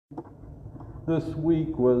this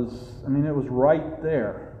week was, it was right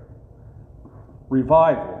there.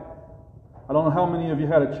 Revival. I don't know how many of you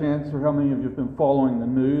had a chance or how many of you have been following the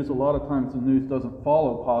news. A lot of times the news doesn't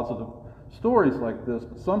follow positive stories like this,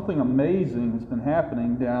 but something amazing has been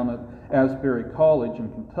happening down at Asbury College in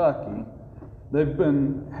Kentucky. They've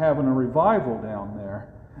been having a revival down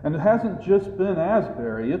there. And it hasn't just been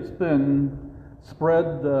Asbury. It's been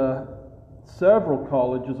spread several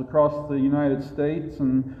colleges across the United States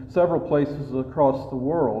and several places across the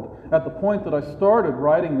world. At the point that I started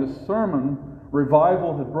writing this sermon,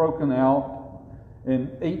 revival had broken out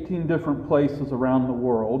in 18 different places around the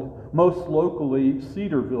world, most locally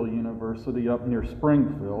Cedarville University up near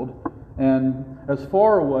Springfield, and as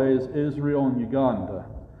far away as Israel and Uganda.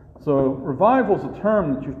 So revival is a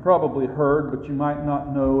term that you've probably heard, but you might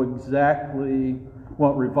not know exactly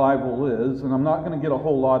what revival is, and I'm not going to get a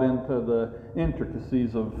whole lot into the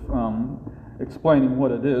intricacies of explaining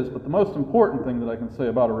what it is, but the most important thing that I can say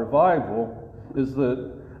about a revival is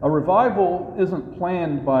that a revival isn't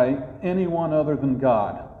planned by anyone other than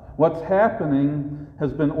God. What's happening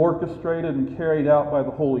has been orchestrated and carried out by the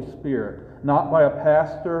Holy Spirit, not by a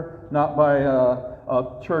pastor, not by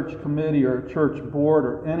a church committee or a church board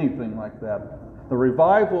or anything like that. The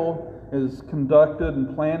revival is conducted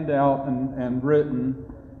and planned out and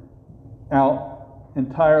written out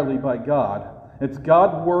entirely by God. It's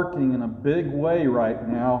God working in a big way right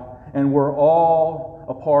now, and we're all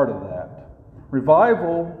a part of that.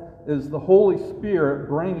 Revival is the Holy Spirit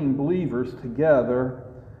bringing believers together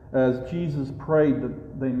as Jesus prayed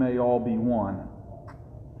that they may all be one.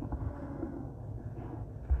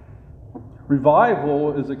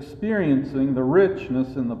 Revival is experiencing the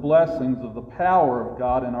richness and the blessings of the power of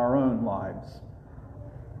God in our own lives.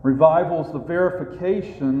 Revival is the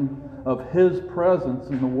verification of His presence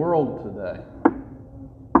in the world today.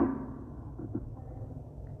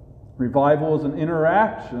 Revival is an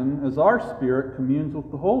interaction as our spirit communes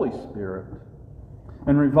with the Holy Spirit.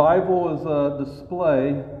 And revival is a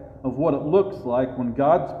display of what it looks like when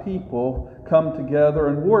God's people come together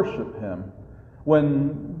and worship Him.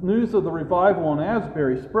 When news of the revival in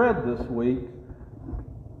Asbury spread this week,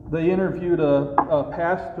 they interviewed a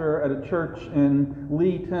pastor at a church in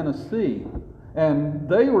Lee, Tennessee. And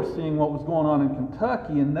they were seeing what was going on in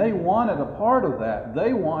Kentucky, and they wanted a part of that.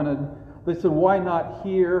 They said, why not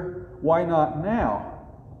here? Why not now?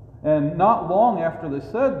 And not long after they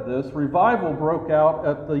said this, revival broke out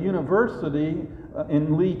at the university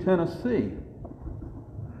in Lee, Tennessee.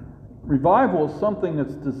 Revival is something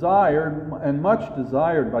that's desired and much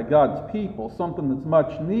desired by God's people, something that's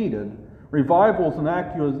much needed. Revival is an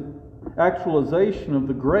actualization of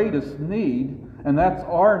the greatest need, and that's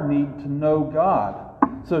our need to know God.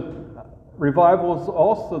 So revival is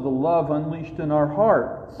also the love unleashed in our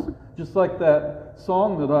hearts. Just like that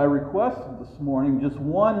song that I requested this morning, just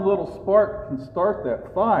one little spark can start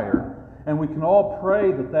that fire, and we can all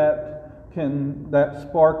pray that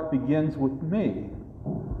spark begins with me.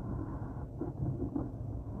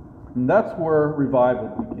 And that's where revival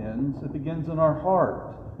begins. It begins in our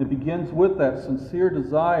heart. It begins with that sincere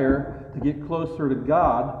desire to get closer to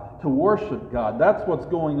God, to worship God. That's what's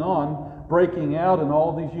going on, breaking out in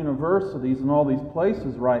all these universities and all these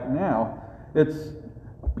places right now. It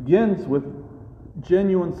begins with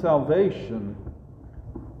genuine salvation.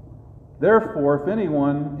 Therefore, if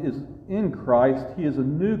anyone is in Christ, he is a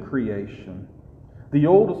new creation. The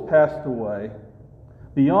old has passed away.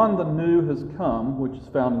 Beyond the new has come, which is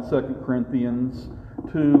found in 2 Corinthians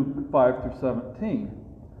 2, 5 through 17.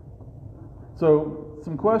 So,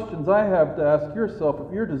 some questions I have to ask yourself.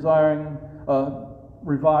 If you're desiring a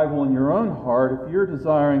revival in your own heart, if you're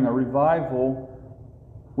desiring a revival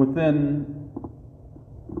within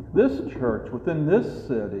this church, within this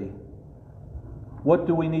city, what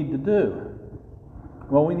do we need to do?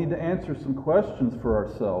 Well, we need to answer some questions for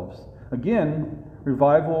ourselves. Again,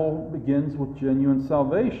 revival begins with genuine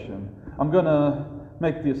salvation. I'm going to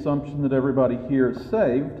make the assumption that everybody here is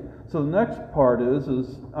saved. So the next part is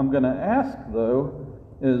I'm going to ask, though,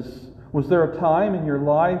 was there a time in your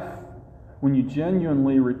life when you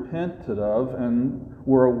genuinely repented of and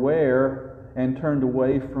were aware and turned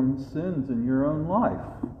away from sins in your own life?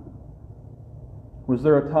 Was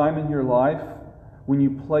there a time in your life when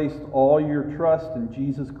you placed all your trust in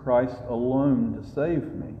Jesus Christ alone to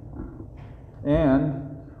save me?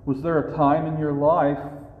 And was there a time in your life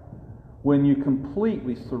when you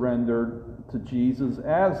completely surrendered to Jesus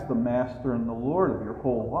as the Master and the Lord of your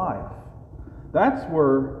whole life? That's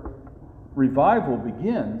where revival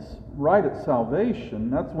begins, right at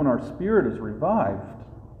salvation. That's when our spirit is revived.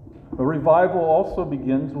 But revival also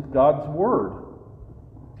begins with God's Word.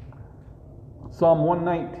 Psalm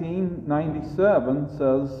 119:97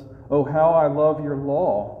 says, "Oh, how I love your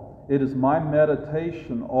law. It is my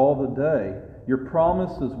meditation all the day. Your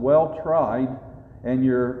promise is well tried, and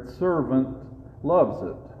your servant loves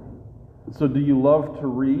it." So do you love to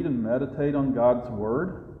read and meditate on God's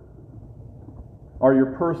Word? Are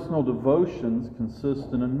your personal devotions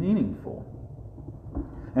consistent and meaningful?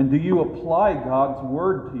 And do you apply God's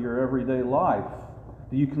Word to your everyday life?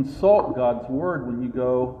 Do you consult God's Word when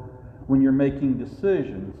you're making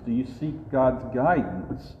decisions? Do you seek God's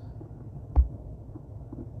guidance?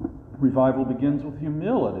 Revival begins with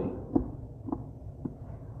humility.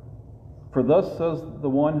 For thus says the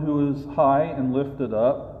one who is high and lifted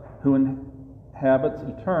up, who inhabits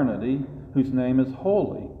eternity, whose name is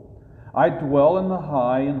holy. I dwell in the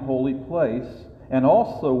high and holy place, and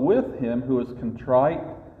also with him who is contrite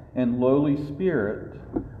and lowly spirit.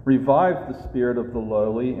 Revive the spirit of the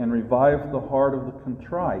lowly, and revive the heart of the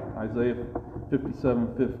contrite. Isaiah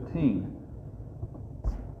 57:15.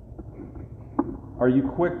 Are you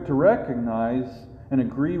quick to recognize and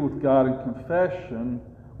agree with God in confession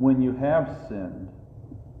when you have sinned?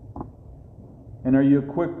 And are you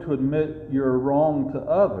quick to admit you're wrong to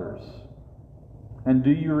others? And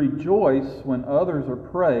do you rejoice when others are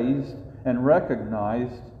praised and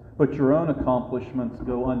recognized, but your own accomplishments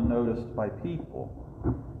go unnoticed by people?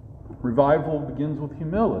 Revival begins with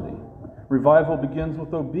humility. Revival begins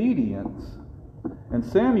with obedience. And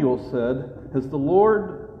Samuel said, "Has the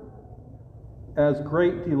Lord as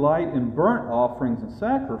great delight in burnt offerings and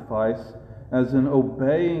sacrifice as in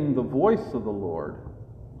obeying the voice of the Lord?"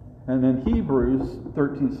 And then Hebrews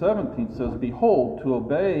 13:17 says, "Behold, to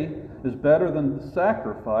obey is better than the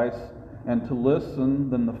sacrifice, and to listen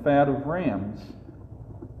than the fat of rams."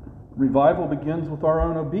 Revival begins with our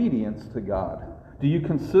own obedience to God. Do you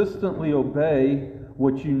consistently obey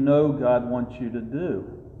what you know God wants you to do?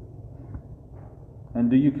 And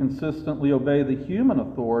do you consistently obey the human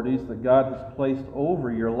authorities that God has placed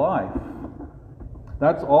over your life?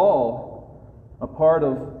 That's all a part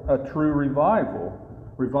of a true revival.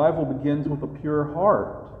 Revival begins with a pure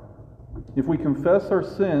heart. If we confess our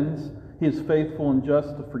sins, He is faithful and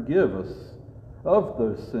just to forgive us of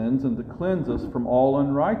those sins and to cleanse us from all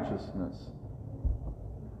unrighteousness.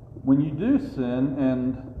 When you do sin,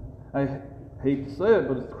 and I hate to say it,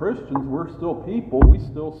 but as Christians, we're still people, we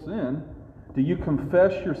still sin. Do you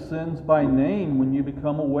confess your sins by name when you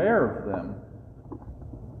become aware of them?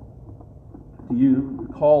 Do you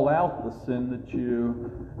call out the sin that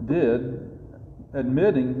you did,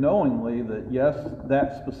 admitting knowingly that, yes,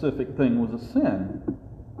 that specific thing was a sin?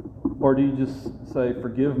 Or do you just say,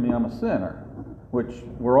 "Forgive me, I'm a sinner," which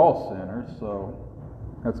we're all sinners, so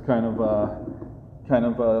that's kind of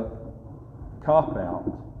a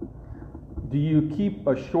cop-out. Do you keep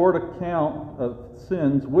a short account of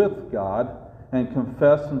sins with God and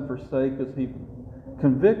confess and forsake as He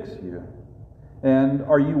convicts you? And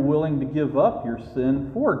are you willing to give up your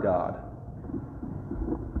sin for God?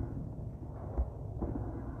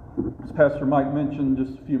 As Pastor Mike mentioned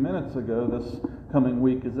just a few minutes ago, this coming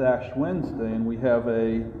week is Ash Wednesday, and we have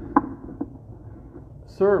a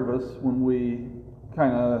service when we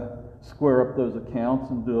kind of square up those accounts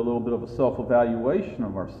and do a little bit of a self-evaluation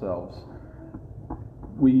of ourselves.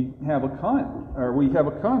 We have a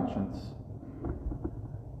conscience.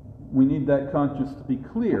 We need that conscience to be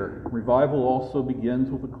clear. Revival also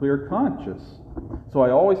begins with a clear conscience. So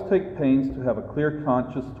I always take pains to have a clear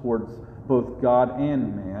conscience towards both God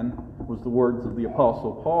and man, was the words of the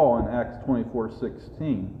Apostle Paul in Acts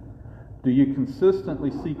 24:16. Do you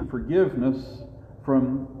consistently seek forgiveness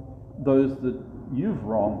from those that you've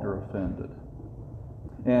wronged or offended?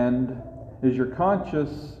 And is your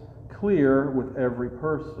conscience clear with every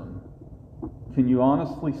person? Can you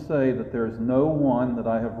honestly say that there is no one that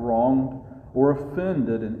I have wronged or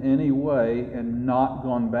offended in any way and not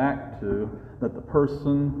gone back to, that the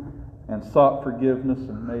person and sought forgiveness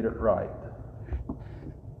and made it right?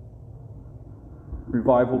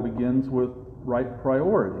 Revival begins with right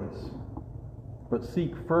priorities. But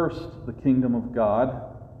seek first the kingdom of God,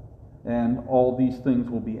 and all these things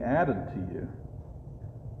will be added to you.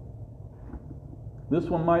 This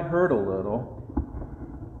one might hurt a little.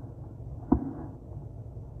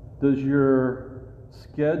 Does your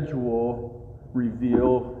schedule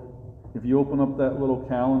reveal, if you open up that little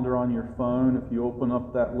calendar on your phone, if you open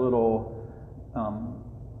up that little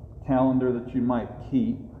calendar that you might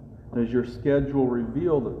keep, does your schedule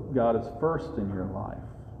reveal that God is first in your life?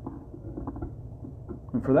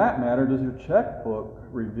 And for that matter, does your checkbook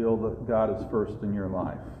reveal that God is first in your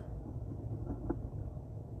life?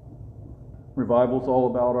 Revival is all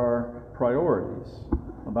about our priorities.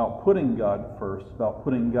 about putting God first, about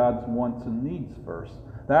putting God's wants and needs first.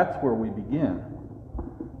 That's where we begin.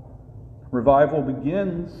 Revival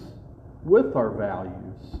begins with our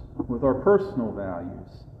values, with our personal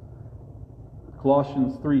values.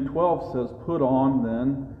 Colossians 3:12 says, "Put on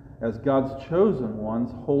then, as God's chosen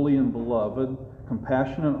ones, holy and beloved,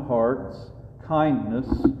 compassionate hearts,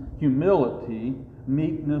 kindness, humility,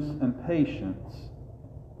 meekness, and patience."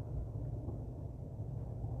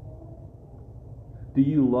 Do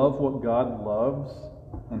you love what God loves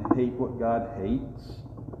and hate what God hates?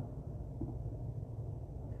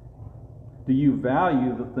 Do you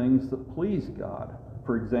value the things that please God?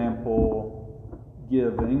 For example,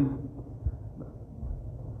 giving.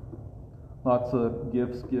 Lots of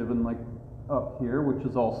gifts given like up here, which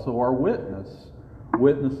is also our witness.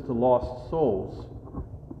 Witness to lost souls.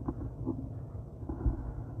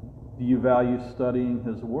 Do you value studying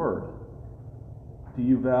His Word? Do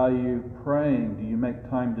you value praying? Do you make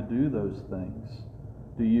time to do those things?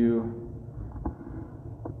 Do you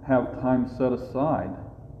have time set aside?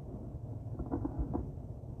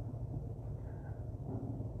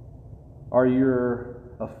 Are your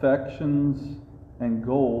affections and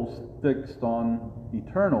goals fixed on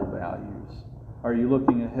eternal values? Are you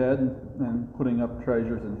looking ahead and putting up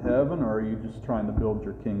treasures in heaven, or are you just trying to build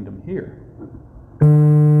your kingdom here?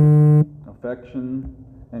 Affection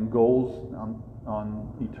and goals on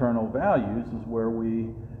eternal values is where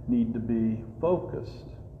we need to be focused.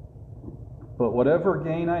 But whatever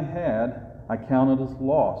gain I had, I counted as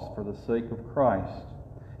loss for the sake of Christ.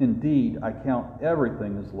 Indeed, I count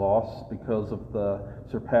everything as loss because of the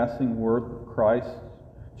surpassing worth of Christ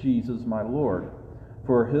Jesus my Lord.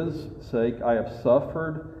 For His sake I have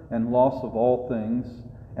suffered and loss of all things,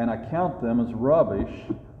 and I count them as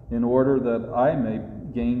rubbish in order that I may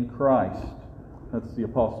gain Christ. That's the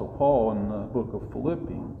Apostle Paul in the book of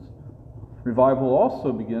Philippians. Revival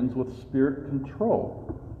also begins with spirit control.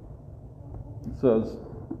 It says,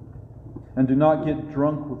 "And do not get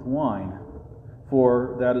drunk with wine,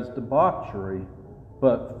 for that is debauchery,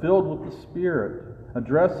 but filled with the Spirit,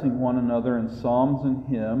 addressing one another in psalms and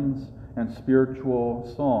hymns and spiritual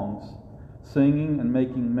songs, singing and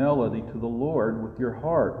making melody to the Lord with your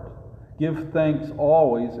heart. Give thanks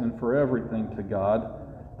always and for everything to God,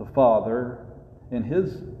 the Father, in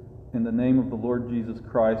the name of the Lord Jesus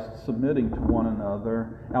Christ, submitting to one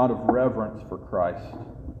another out of reverence for Christ."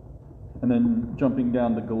 And then jumping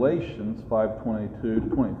down to Galatians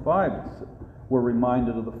 5:22-25, we're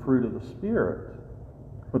reminded of the fruit of the Spirit.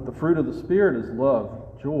 But the fruit of the Spirit is love,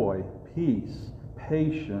 joy, peace,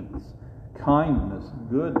 patience, kindness,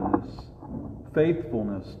 goodness,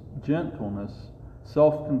 faithfulness, gentleness,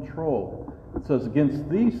 self-control. It says, "Against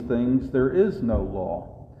these things there is no law.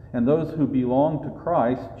 And those who belong to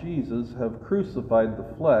Christ Jesus have crucified the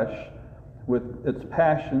flesh with its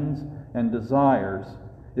passions and desires.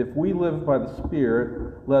 If we live by the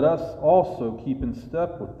Spirit, let us also keep in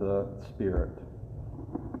step with the Spirit."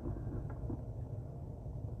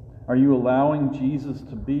 Are you allowing Jesus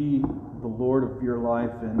to be the Lord of your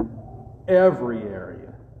life in every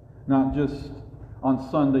area? Not just on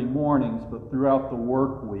Sunday mornings, but throughout the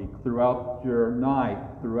work week, throughout your night,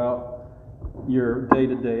 throughout your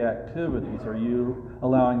day-to-day activities? Are you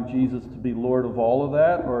allowing Jesus to be Lord of all of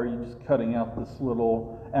that, or are you just cutting out this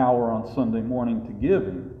little hour on Sunday morning to give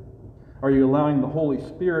Him? Are you allowing the Holy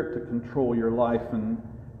Spirit to control your life in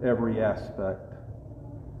every aspect?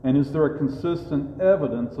 And is there a consistent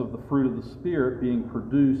evidence of the fruit of the Spirit being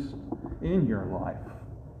produced in your life?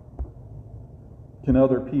 Can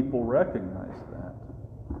other people recognize that?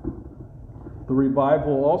 The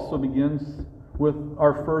revival also begins with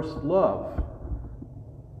our first love.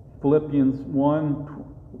 Philippians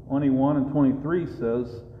 1:21 and 23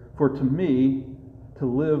 says, "For to me, to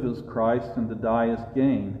live is Christ and to die is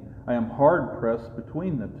gain. I am hard pressed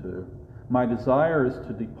between the two. My desire is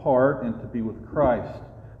to depart and to be with Christ,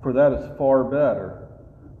 for that is far better."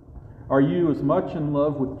 Are you as much in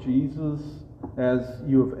love with Jesus as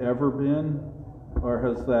you have ever been, or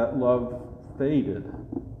has that love faded?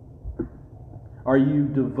 Are you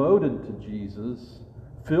devoted to Jesus,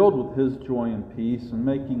 filled with His joy and peace, and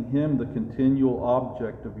making Him the continual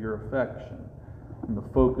object of your affection and the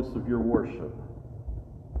focus of your worship?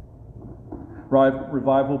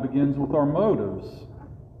 Revival begins with our motives.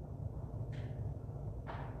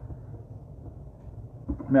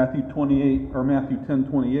 Matthew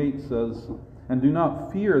 10:28 says, "And do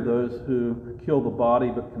not fear those who kill the body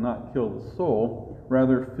but cannot kill the soul.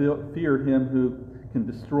 Rather fear Him who can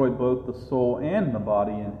destroy both the soul and the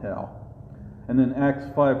body in hell." And then Acts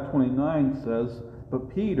 5:29 says, "But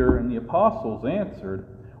Peter and the apostles answered,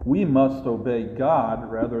 'We must obey God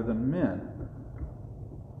rather than men.'"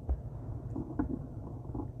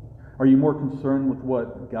 Are you more concerned with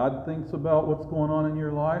what God thinks about what's going on in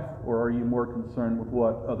your life, or are you more concerned with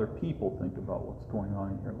what other people think about what's going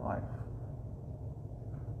on in your life?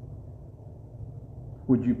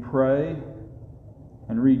 Would you pray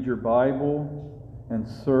and read your Bible and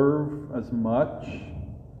serve as much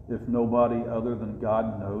if nobody other than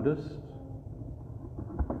God noticed?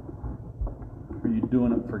 Are you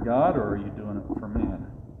doing it for God, or are you doing it for man?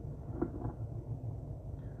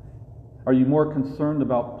 Are you more concerned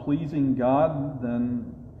about pleasing God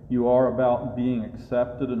than you are about being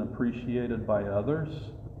accepted and appreciated by others?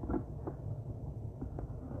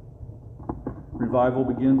 Revival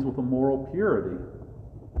begins with a moral purity.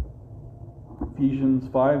 Ephesians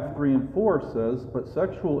 5:3 and 4 says, "But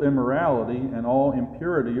sexual immorality and all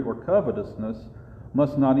impurity or covetousness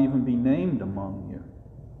must not even be named among you.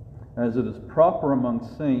 As it is proper among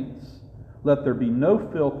saints, let there be no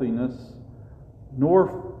filthiness,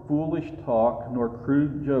 nor foolish talk, nor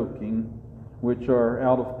crude joking, which are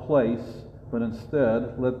out of place, but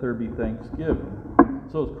instead let there be thanksgiving."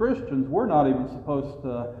 So as Christians, we're not even supposed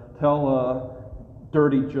to tell a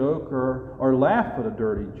dirty joke or laugh at a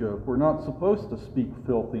dirty joke. We're not supposed to speak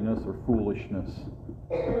filthiness or foolishness.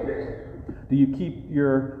 Do you keep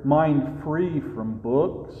your mind free from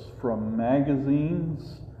books, from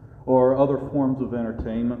magazines, or other forms of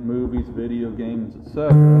entertainment, movies, video games,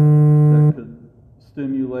 etc., that could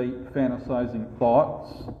stimulate fantasizing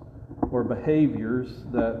thoughts or behaviors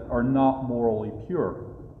that are not morally pure?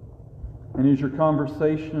 And is your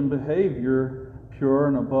conversation and behavior pure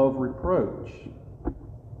and above reproach?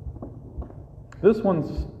 This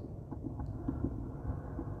one's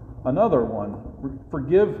another one.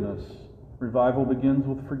 Forgiveness. Revival begins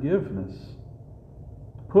with forgiveness.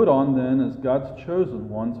 Put on then as God's chosen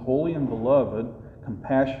ones, holy and beloved,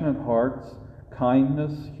 compassionate hearts,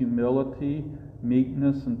 kindness, humility,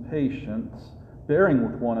 meekness, and patience, bearing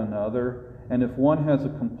with one another, and if one has a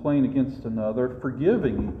complaint against another,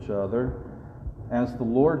 forgiving each other, as the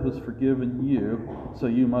Lord has forgiven you, so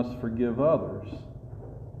you must forgive others.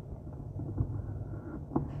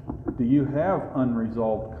 Do you have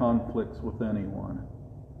unresolved conflicts with anyone?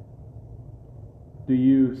 Do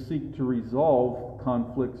you seek to resolve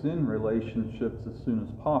conflicts in relationships as soon as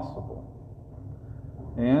possible?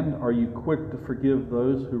 And are you quick to forgive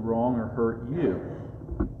those who wrong or hurt you?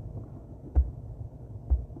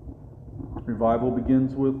 Revival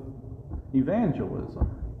begins with evangelism.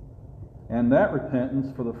 And that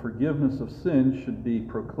repentance for the forgiveness of sins should be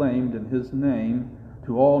proclaimed in His name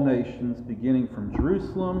to all nations, beginning from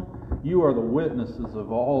Jerusalem. You are the witnesses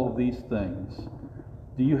of all of these things.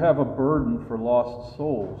 Do you have a burden for lost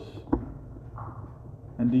souls?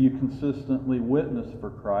 And do you consistently witness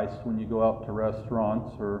for Christ when you go out to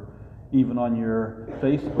restaurants or even on your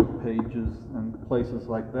Facebook pages and places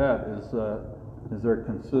like that? Is there a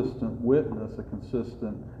consistent witness, a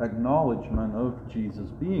consistent acknowledgement of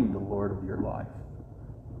Jesus being the Lord of your life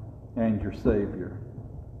and your Savior?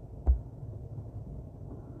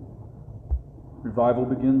 Revival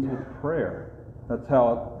begins with prayer. That's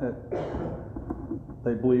how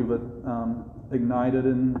they believe it ignited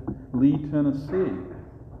in Lee, Tennessee,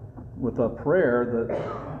 with a prayer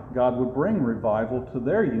that God would bring revival to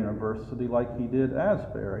their university like He did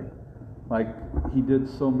Asbury, like He did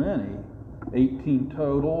so many, 18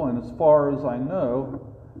 total, and as far as I know,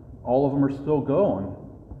 all of them are still going.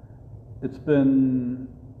 It's been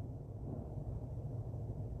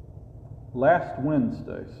last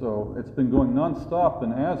Wednesday, so it's been going nonstop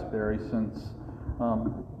in Asbury since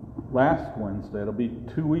last Wednesday. It'll be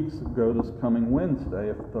 2 weeks ago this coming Wednesday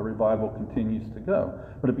if the revival continues to go.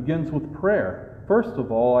 But it begins with prayer. First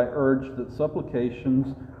of all, I urge that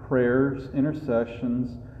supplications, prayers,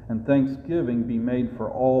 intercessions, and thanksgiving be made for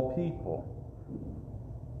all people.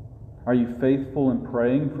 Are you faithful in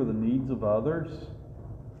praying for the needs of others?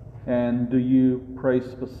 And do you pray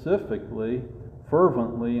specifically,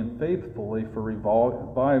 fervently, and faithfully for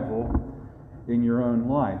revival in your own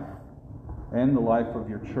life and the life of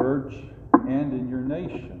your church and in your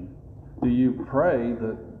nation? Do you pray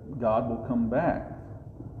that God will come back?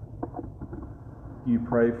 Do you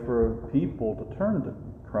pray for people to turn to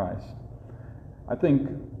Christ? I think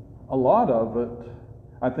a lot of it,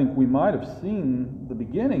 I think we might have seen the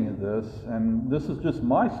beginning of this, and this is just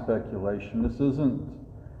my speculation. This isn't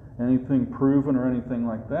anything proven or anything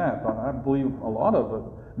like that, but I believe a lot of it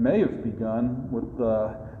may have begun with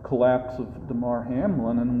the collapse of Damar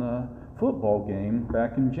Hamlin in the football game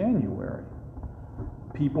back in January.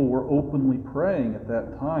 People were openly praying at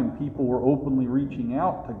that time. People were openly reaching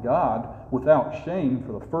out to God without shame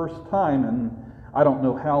for the first time in I don't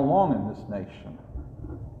know how long in this nation.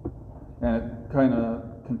 And it kind of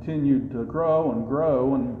continued to grow, and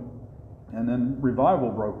And then revival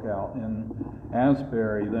broke out in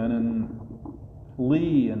Asbury, then in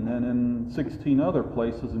Lee, and then in 16 other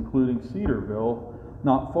places, including Cedarville,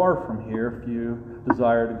 not far from here, if you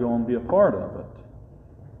desire to go and be a part of it.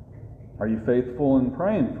 Are you faithful in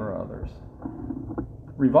praying for others?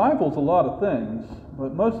 Revival is a lot of things,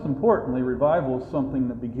 but most importantly, revival is something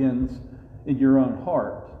that begins in your own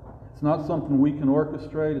heart. It's not something we can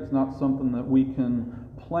orchestrate. It's not something that we can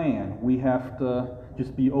plan. We have to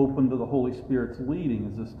just be open to the Holy Spirit's leading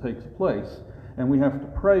as this takes place. And we have to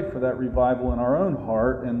pray for that revival in our own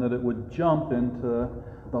heart, and that it would jump into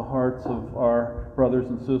the hearts of our brothers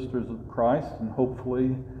and sisters of Christ, and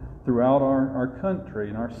hopefully throughout our country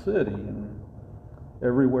and our city and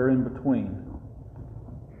everywhere in between.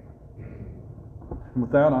 And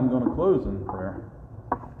with that, I'm going to close in prayer.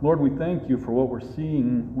 Lord, we thank you for what we're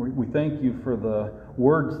seeing. We thank you for the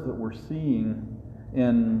words that we're seeing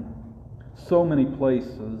in so many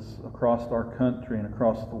places across our country and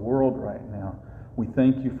across the world right now. We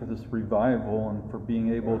thank you for this revival and for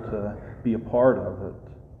being able to be a part of it.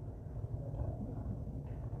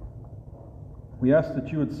 We ask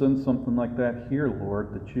that you would send something like that here,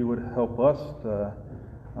 Lord, that you would help us to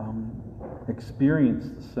experience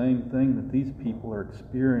the same thing that these people are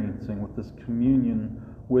experiencing with this communion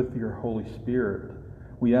with your Holy Spirit.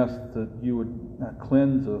 We ask that you would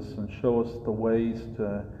cleanse us and show us the ways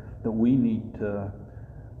that we need to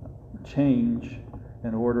change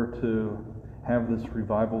in order to have this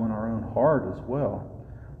revival in our own heart as well.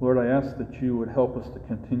 Lord, I ask that you would help us to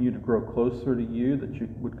continue to grow closer to you, that you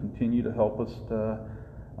would continue to help us to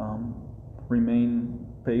remain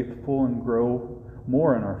faithful and grow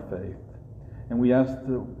more in our faith. And we ask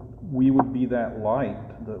that we would be that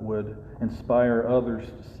light that would inspire others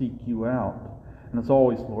to seek you out. And as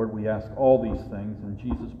always, Lord, we ask all these things in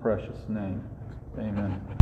Jesus' precious name. Amen.